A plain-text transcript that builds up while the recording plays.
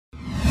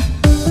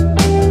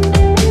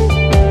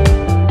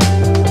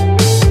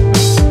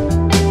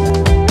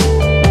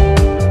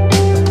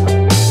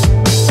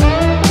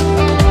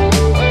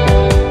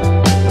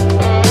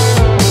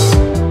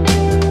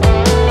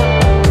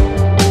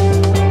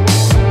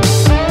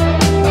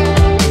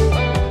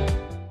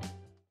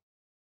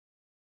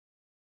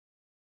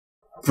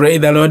Pray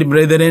the Lord,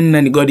 brethren,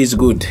 and God is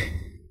good.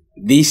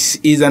 This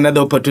is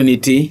another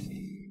opportunity.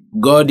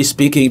 God is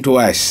speaking to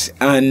us.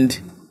 And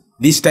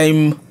this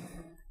time,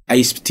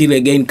 I still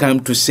again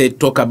come to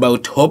talk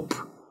about hope.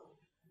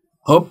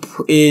 Hope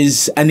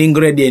is an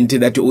ingredient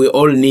that we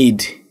all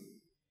need.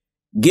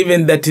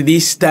 Given that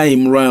this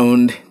time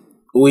round,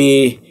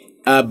 we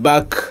are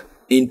back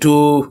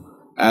into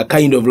a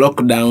kind of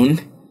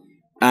lockdown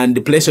and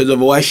the places of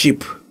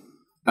worship,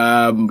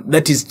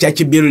 that is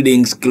church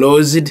buildings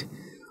closed,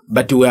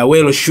 but we are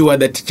well sure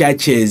that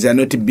churches are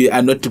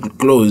not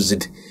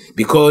closed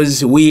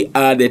because we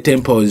are the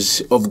temples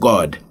of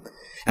God.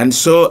 And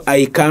so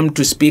I come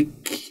to speak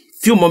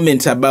few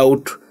moments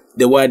about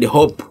the word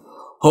hope,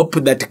 hope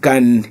that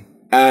can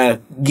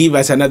give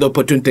us another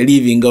opportunity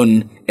living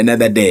on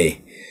another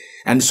day.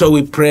 And so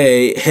we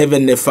pray,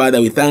 Heavenly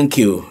Father, we thank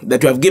you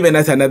that you have given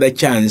us another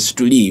chance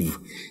to live.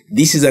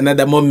 This is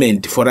another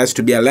moment for us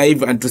to be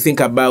alive and to think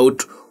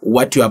about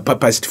what you have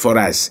purposed for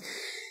us.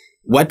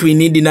 What we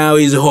need now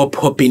is hope,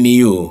 hope in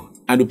you.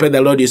 And we pray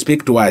the Lord you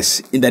speak to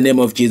us in the name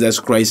of Jesus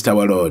Christ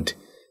our Lord.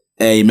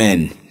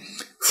 Amen.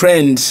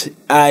 Friends,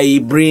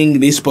 I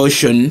bring this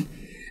portion,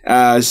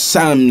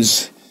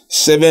 Psalms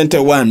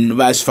 71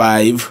 verse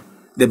 5.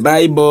 The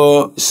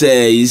Bible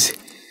says,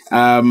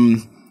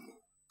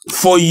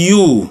 for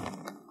you,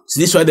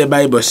 this is what the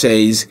Bible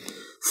says,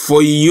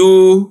 for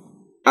you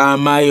are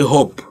my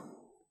hope,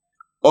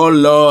 O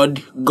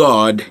Lord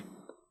God.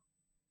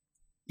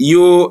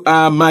 You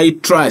are my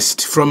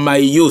trust from my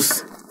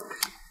youth.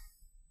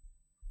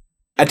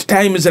 At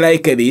times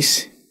like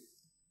this,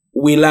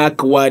 we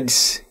lack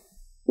words,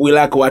 we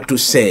lack what to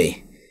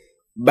say.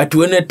 But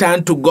when we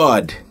turn to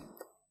God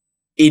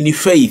in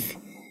faith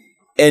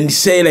and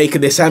say like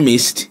the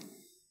psalmist,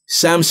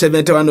 Psalm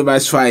 71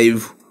 verse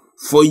 5,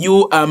 for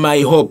you are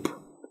my hope,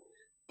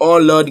 O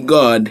Lord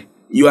God,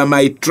 you are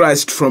my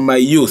trust from my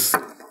youth.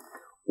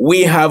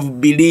 We have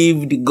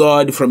believed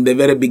God from the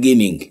very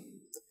beginning.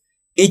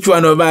 Each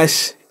one of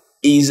us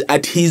is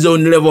at his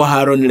own level,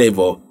 her own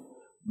level.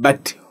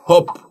 But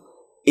hope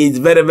is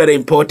very, very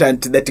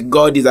important, that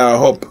God is our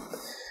hope.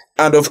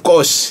 And of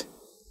course,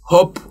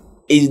 hope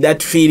is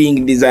that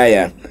feeling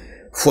desire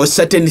for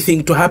certain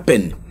thing to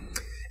happen.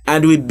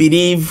 And we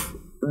believe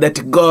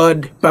that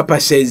God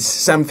purposes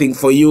something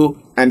for you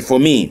and for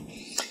me.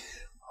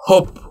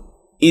 Hope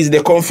is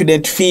the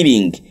confident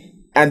feeling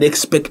and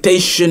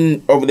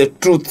expectation of the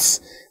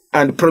truths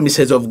and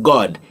promises of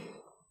God.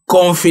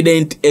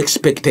 Confident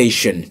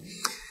expectation.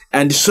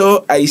 And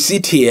so I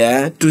sit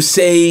here to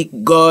say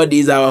God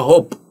is our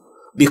hope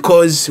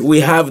because we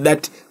have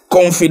that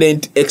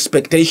confident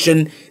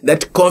expectation,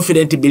 that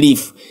confident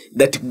belief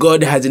that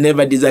God has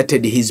never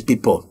deserted his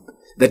people,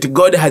 that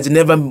God has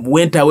never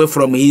went away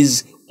from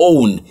his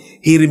own.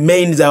 He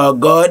remains our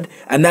God,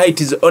 and now it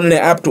is only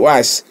up to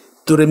us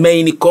to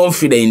remain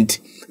confident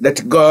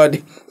that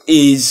God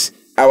is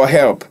our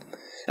help.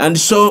 And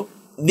so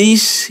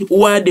this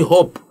word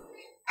hope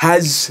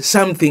has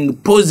something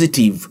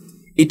positive.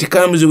 It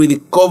comes with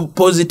a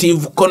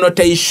positive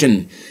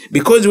connotation,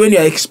 because when you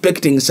are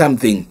expecting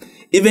something,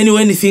 even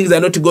when things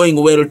are not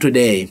going well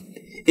today,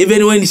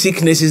 even when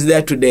sickness is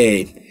there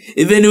today,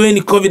 even when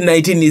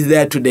COVID-19 is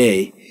there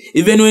today,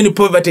 even when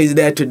poverty is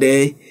there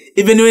today,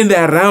 even when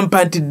there are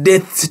rampant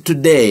deaths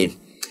today,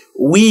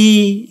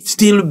 we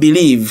still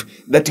believe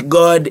that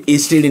God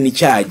is still in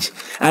charge.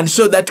 And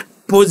so that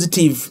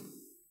positive,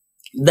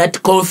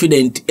 that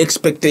confident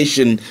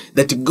expectation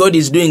that God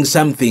is doing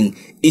something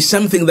is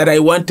something that I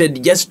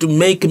wanted just to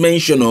make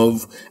mention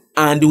of.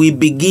 And we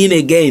begin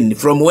again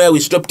from where we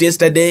stopped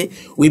yesterday.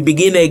 We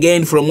begin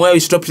again from where we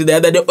stopped the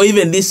other day, or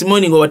even this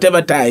morning, or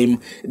whatever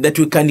time, that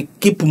we can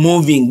keep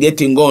moving,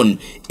 getting on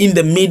in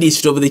the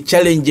midst of the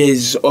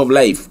challenges of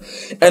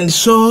life. And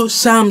so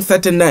Psalm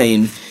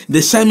 39,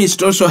 the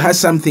psalmist also has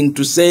something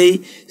to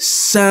say.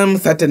 Psalm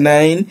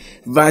 39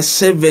 verse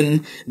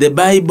 7, the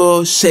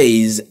Bible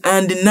says,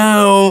 and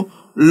now,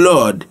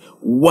 Lord,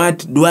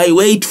 what do I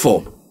wait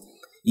for?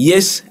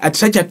 Yes, at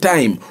such a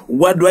time,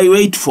 what do I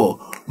wait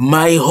for?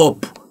 My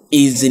hope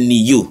is in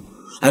you.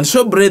 And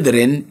so,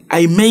 brethren,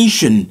 I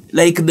mention,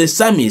 like the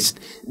psalmist,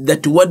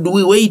 that what do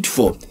we wait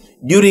for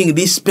during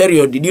this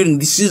period, during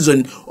this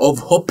season of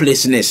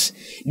hopelessness,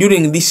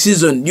 during this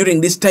season,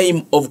 during this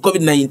time of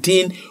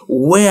COVID-19,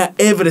 where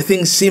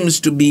everything seems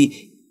to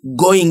be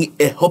going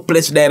a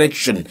hopeless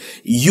direction.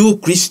 You,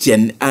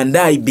 Christian, and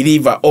I,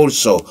 believer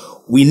also,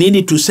 we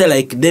needed to say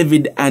like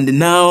David, and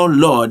now,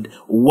 Lord,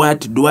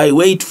 what do I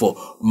wait for?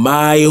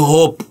 My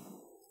hope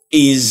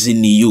is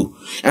in you.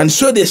 And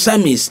so the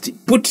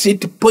psalmist puts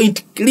it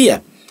point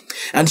clear.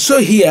 And so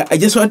here, I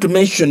just want to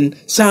mention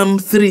some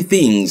three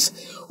things.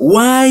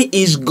 Why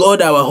is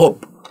God our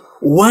hope?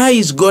 Why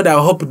is God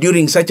our hope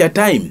during such a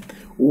time?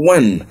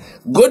 One,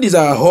 God is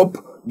our hope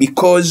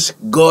because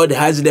God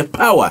has the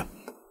power.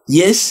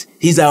 Yes,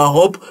 he's our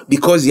hope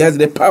because he has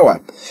the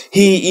power.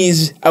 He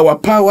is our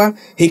power.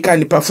 He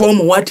can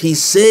perform what he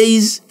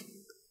says.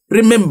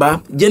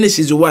 Remember,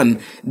 Genesis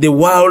 1, the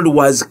world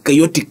was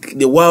chaotic.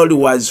 The world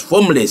was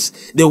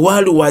formless. The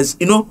world was,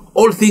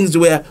 all things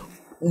were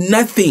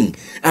nothing.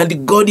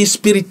 And God's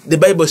Spirit, the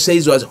Bible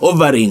says, was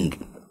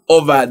hovering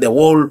over the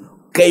whole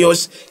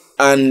chaos,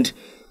 and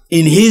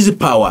in his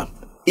power,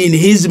 in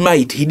his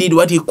might, he did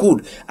what he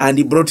could, and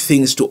he brought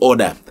things to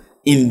order.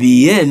 In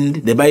the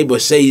end, the Bible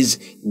says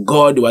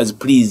God was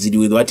pleased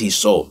with what he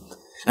saw.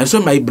 And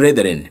so, my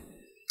brethren,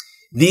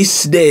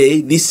 this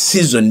day, this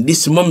season,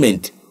 this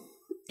moment,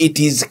 it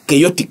is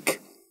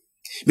chaotic.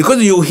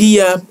 Because you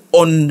hear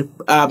on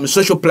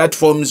social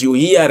platforms, you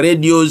hear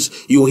radios,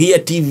 you hear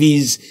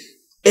TVs,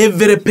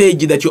 every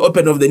page that you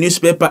open of the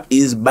newspaper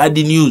is bad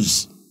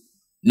news.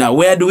 Now,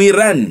 where do we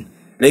run?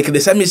 Like the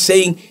psalmist is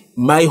saying,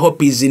 my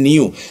hope is in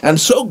you. And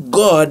so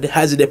God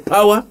has the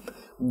power.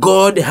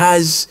 God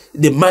has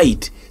the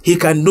might. He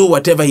can do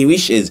whatever he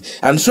wishes.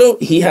 And so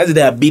he has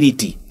the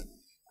ability.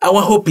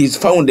 Our hope is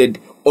founded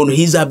on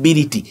his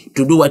ability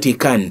to do what he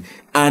can.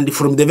 And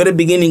from the very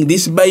beginning,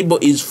 this Bible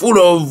is full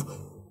of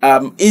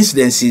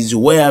instances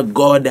where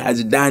God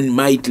has done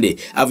mightily.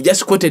 I've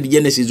just quoted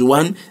Genesis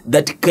 1,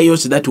 that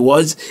chaos that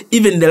was,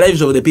 even the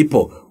lives of the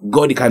people,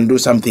 God can do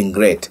something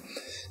great.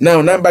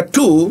 Now, number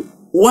 2,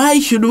 why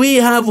should we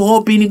have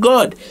hope in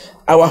God?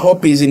 Our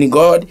hope is in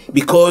God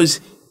because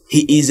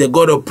he is a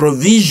God of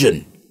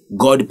provision.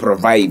 God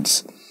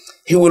provides.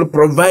 He will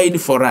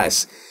provide for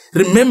us.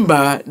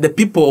 Remember the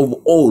people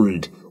of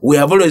old. We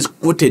have always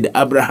quoted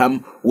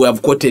Abraham. We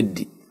have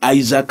quoted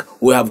Isaac,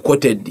 we have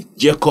quoted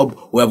Jacob,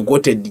 we have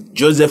quoted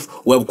Joseph,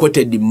 we have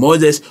quoted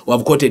Moses, we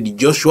have quoted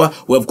Joshua,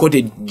 we have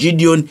quoted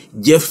Gideon,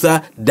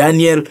 Jephthah,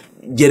 Daniel,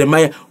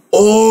 Jeremiah,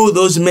 all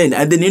those men.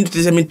 And the New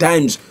Testament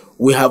times,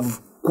 we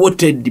have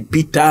quoted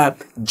Peter,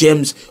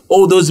 James,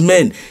 all those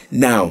men.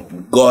 Now,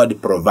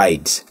 God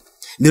provides.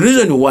 The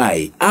reason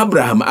why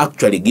Abraham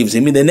actually gives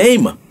him the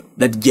name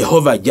that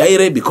Jehovah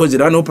Jireh, because the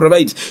one who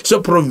provides.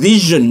 So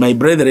provision, my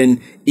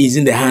brethren, is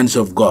in the hands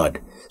of God.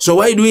 So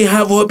why do we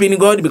have hope in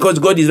God? Because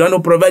God is the one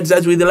who provides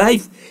us with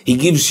life. He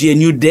gives you a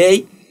new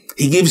day.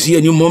 He gives you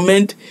a new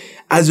moment.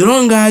 As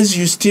long as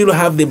you still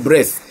have the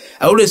breath.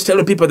 I always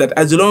tell people that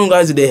as long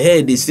as the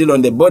head is still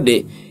on the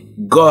body,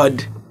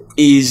 God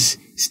is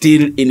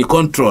still in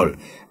control.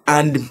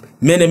 And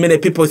many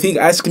people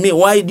ask me,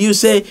 why do you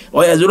say,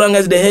 well, as long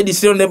as the head is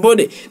still on the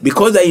body?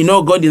 Because I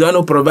know God is the one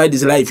who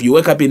provides life. You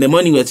wake up in the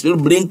morning, you're still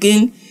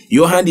blinking,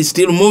 your hand is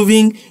still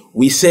moving.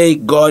 We say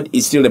God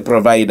is still the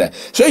provider.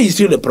 So he's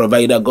still the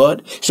provider,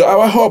 God. So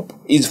our hope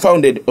is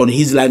founded on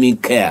his loving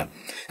care.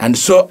 And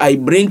so I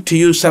bring to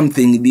you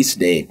something this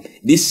day,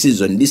 this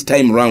season, this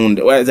time round,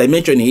 well, as I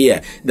mentioned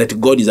here, that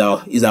God is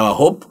our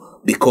hope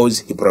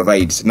because he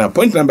provides. Now,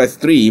 point number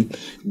 3,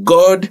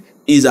 God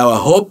is our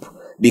hope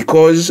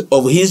because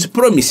of his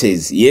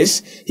promises.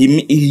 Yes, he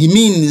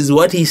means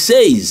what he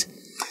says.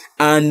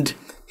 And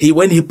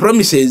when he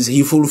promises,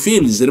 he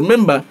fulfills.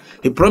 Remember,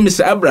 he promised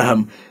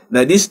Abraham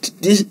that this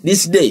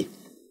day,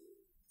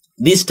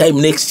 this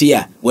time next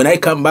year, when I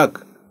come back,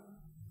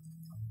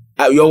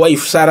 your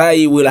wife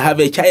Sarai will have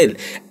a child.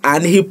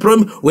 And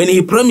when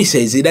he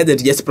promises, he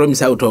doesn't just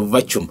promise out of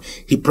vacuum.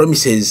 He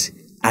promises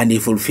and he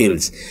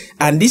fulfills.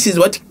 And this is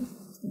what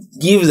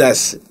gives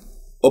us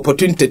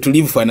opportunity to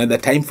live for another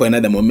time, for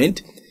another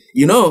moment.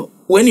 You know,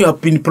 when you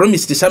have been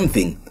promised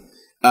something,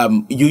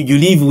 you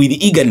live with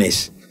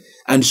eagerness.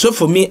 And so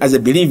for me as a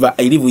believer,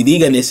 I live with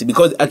eagerness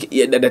because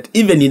that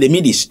even in the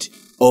midst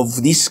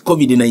of this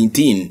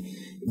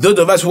COVID-19, those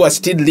of us who are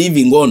still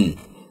living on,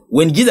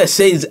 when Jesus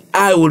says,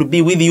 I will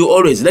be with you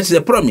always, that's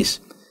the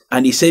promise.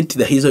 And he sent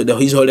his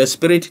Holy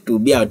Spirit to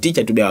be our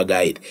teacher, to be our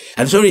guide.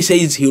 And so he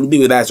says he will be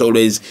with us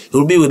always. He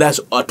will be with us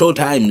at all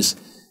times.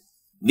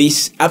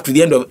 This, up to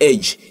the end of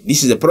age,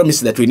 this is a promise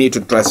that we need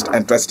to trust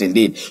and trust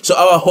indeed. So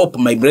our hope,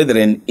 my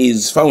brethren,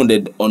 is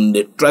founded on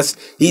the trust,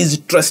 his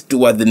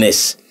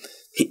trustworthiness.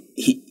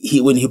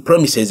 When he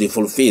promises, he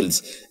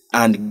fulfills.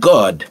 And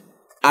God,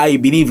 I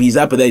believe he's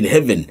up there in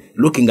heaven,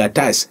 looking at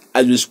us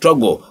as we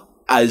struggle,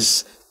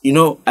 as,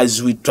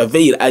 as we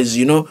travail, as,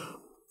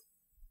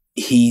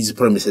 his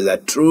promises are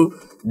true.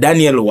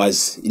 Daniel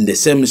was in the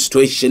same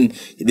situation.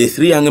 The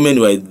 3 young men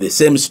were in the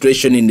same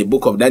situation in the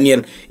book of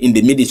Daniel, in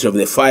the midst of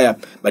the fire,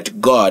 but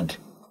God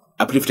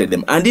uplifted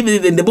them. And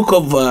even in the book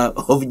of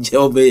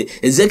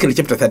Ezekiel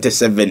chapter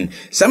 37,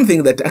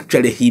 something that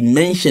actually he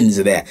mentions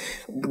there,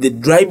 the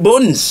dry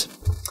bones.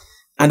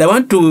 And I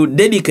want to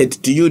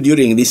dedicate to you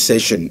during this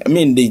session,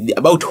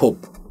 about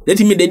hope. Let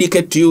me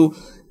dedicate to you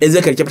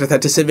Ezekiel chapter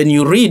 37.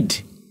 You read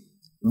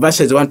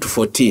verses 1 to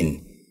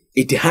 14.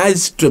 It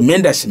has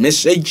tremendous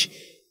message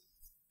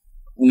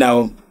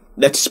now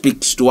that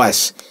speaks to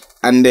us.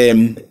 And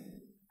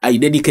I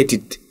dedicate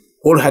it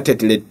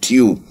wholeheartedly to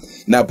you.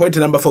 Now, point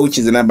number 4, which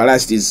is the number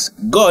last, is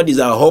God is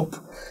our hope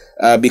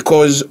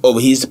because of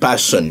his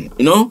person.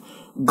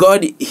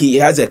 God, he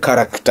has a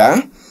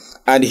character,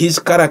 and his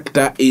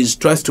character is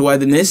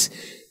trustworthiness.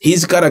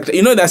 His character,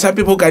 there are some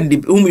people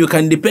whom you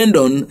can depend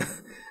on,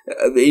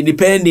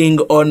 depending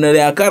on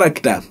their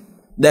character.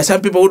 There are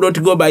some people who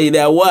don't go by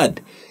their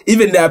word,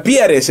 even their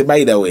appearance,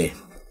 by the way.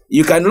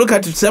 You can look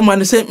at someone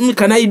and say,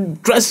 can I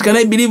trust, can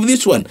I believe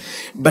this one?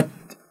 But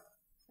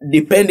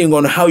depending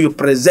on how you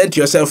present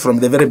yourself from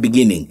the very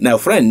beginning. Now,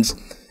 friends,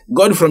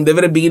 God from the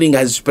very beginning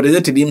has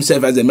presented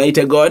himself as a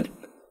mighty God,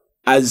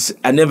 as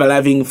an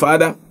ever-loving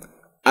Father,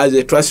 as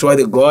a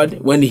trustworthy God.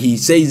 When he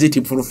says it,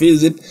 he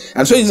fulfills it.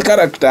 And so his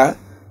character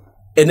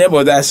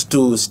enables us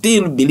to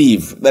still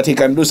believe that he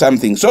can do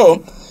something.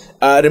 So,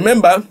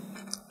 remember,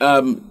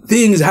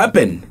 things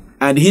happen,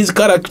 and his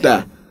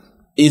character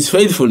is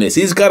faithfulness.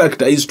 His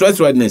character is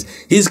trustworthiness.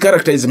 His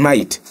character is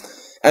might.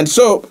 And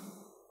so,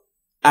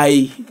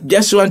 I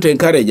just want to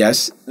encourage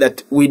us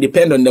that we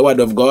depend on the word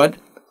of God.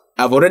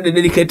 I've already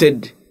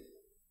dedicated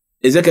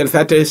Ezekiel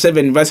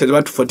 37 verses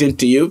 1 to 14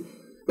 to you,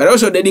 but I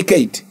also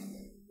dedicate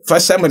 1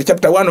 Samuel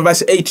chapter 1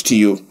 verse 8 to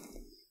you,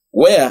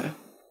 where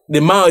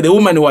the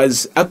woman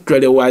was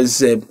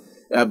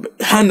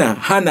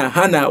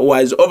Hannah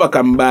was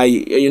overcome by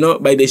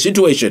the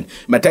situation.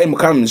 But time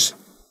comes,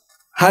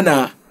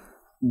 Hannah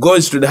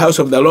goes to the house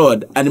of the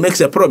Lord and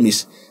makes a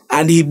promise,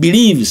 and he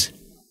believes.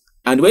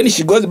 And when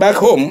she goes back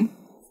home,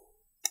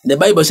 the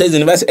Bible says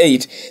in verse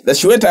 8 that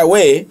she went her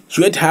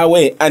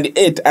way and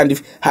ate, and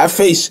her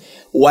face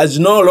was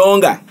no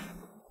longer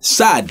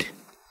sad.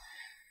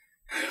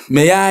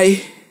 May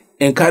I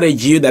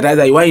encourage you that as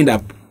I wind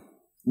up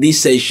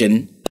this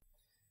session,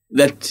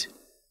 that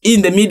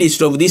in the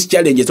midst of these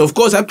challenges, of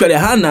course, actually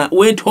Hannah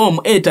went home,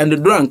 ate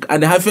and drank,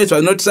 and her face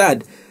was not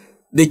sad.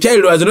 The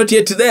child was not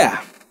yet there,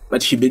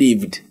 but she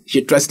believed.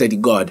 She trusted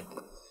God.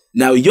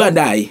 Now you and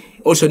I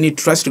also need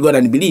to trust God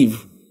and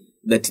believe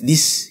that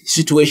this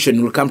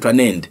situation will come to an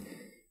end.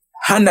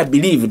 Hannah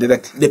believed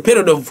that the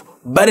period of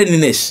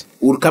barrenness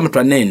will come to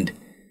an end.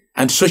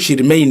 And so she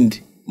remained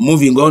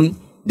moving on,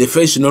 the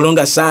face no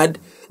longer sad,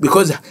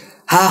 because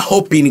her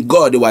hope in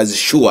God was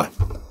sure.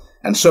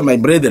 And so, my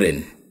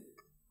brethren,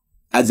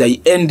 as I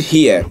end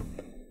here,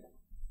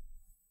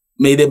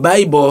 may the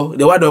Bible,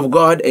 the word of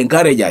God,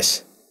 encourage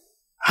us.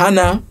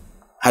 Hannah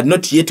had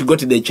not yet got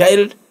the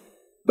child,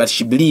 but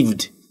she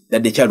believed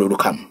that the child would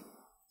come.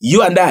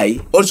 You and I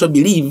also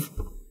believe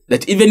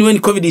that even when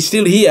COVID is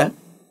still here,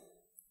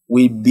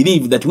 we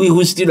believe that we who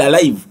are still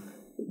alive,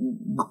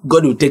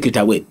 God will take it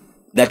away.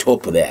 That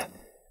hope there.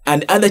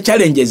 And other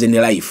challenges in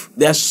life,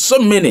 there are so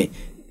many,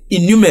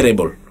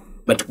 innumerable,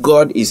 but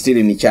God is still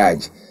in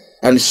charge.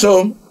 And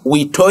so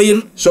we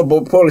toil, so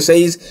Paul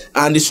says,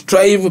 and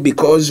strive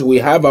because we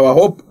have our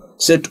hope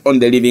set on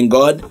the living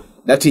God.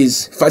 That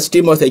is 1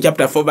 Timothy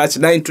chapter 4 verse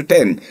 9 to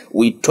 10.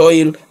 We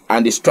toil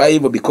and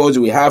strive because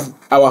we have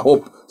our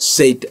hope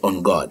set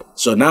on God.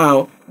 So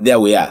now, there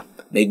we are.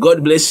 May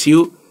God bless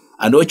you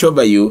and watch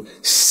over you,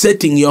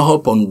 setting your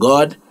hope on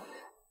God.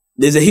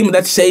 There's a hymn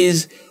that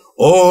says,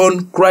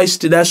 on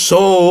Christ the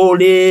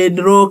solid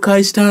rock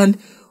I stand,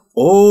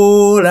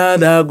 all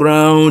other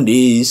ground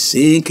is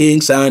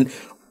sinking sand.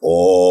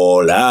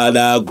 All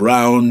other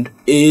ground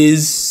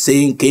is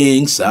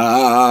sinking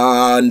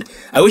sand.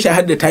 I wish I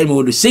had the time I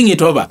would sing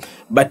it over,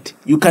 but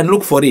you can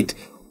look for it.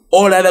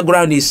 All other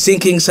ground is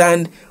sinking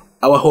sand.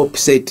 Our hope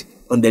set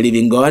on the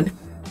living God.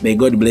 May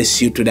God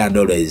bless you today and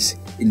always.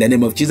 In the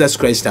name of Jesus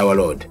Christ our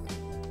Lord.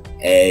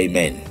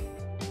 Amen.